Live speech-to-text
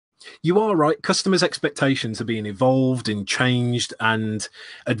You are right. Customers' expectations are being evolved and changed and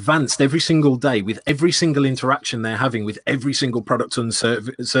advanced every single day with every single interaction they're having with every single product and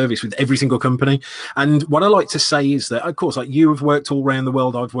service with every single company. And what I like to say is that, of course, like you have worked all around the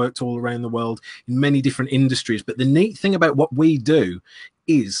world, I've worked all around the world in many different industries. But the neat thing about what we do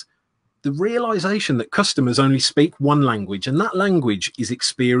is the realization that customers only speak one language, and that language is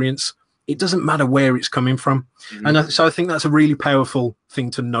experience. It doesn't matter where it's coming from. Mm-hmm. So I think that's a really powerful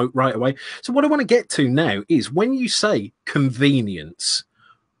thing to note right away. So what I want to get to now is when you say convenience,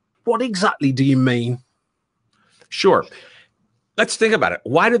 what exactly do you mean? Sure. Let's think about it.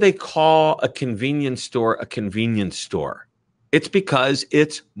 Why do they call a convenience store a convenience store? It's because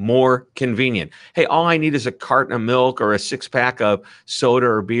it's more convenient. Hey, all I need is a carton of milk or a six-pack of soda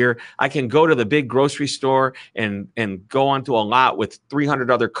or beer. I can go to the big grocery store and go onto a lot with 300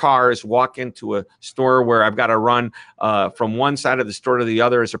 other cars, walk into a store where I've got to run from one side of the store to the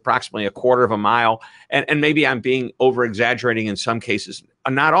other is approximately a quarter of a mile. And maybe I'm being over-exaggerating in some cases,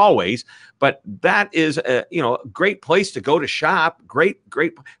 not always, but that is a great place to go to shop. Great.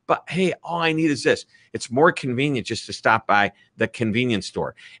 But hey, all I need is this. It's more convenient just to stop by the convenience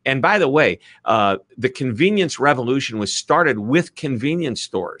store. And by the way, the convenience revolution was started with convenience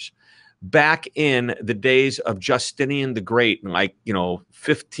stores back in the days of Justinian the Great, like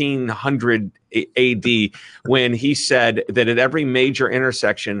 1500 AD, when he said that at every major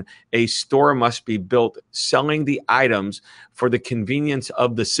intersection, a store must be built selling the items for the convenience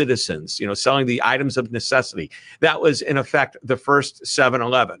of the citizens, selling the items of necessity. That was, in effect, the first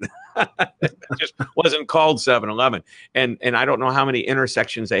 7-Eleven. It just wasn't called 7-Eleven. And I don't know how many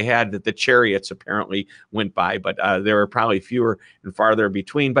intersections they had that the chariots apparently went by, but there were probably fewer and farther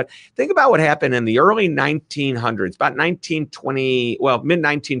between. But think about what happened in the early 1900s, about 1920, well,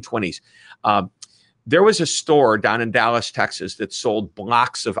 mid-1920s. There was a store down in Dallas, Texas that sold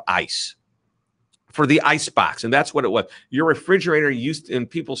blocks of ice for the ice box. And that's what it was. Your refrigerator used to, and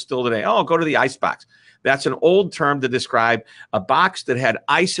people still today, oh, go to the ice box. That's an old term to describe a box that had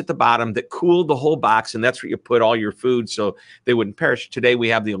ice at the bottom that cooled the whole box. And that's where you put all your food so they wouldn't perish. Today, we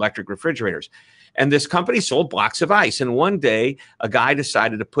have the electric refrigerators. And this company sold blocks of ice. And one day, a guy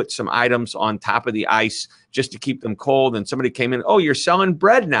decided to put some items on top of the ice just to keep them cold. And somebody came in, oh, you're selling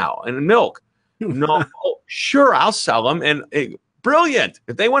bread now and milk. No, oh, sure, I'll sell them. And brilliant.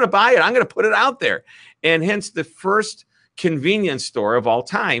 If they want to buy it, I'm going to put it out there. And hence the first convenience store of all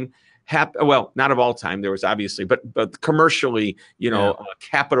time. Well, not of all time. There was obviously, but commercially, a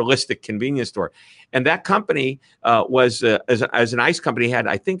capitalistic convenience store. And that company was, as an ice company, had,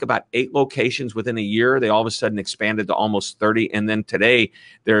 I think, about 8 locations within a year. They all of a sudden expanded to almost 30. And then today,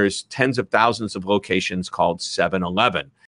 there's tens of thousands of locations called 7-Eleven.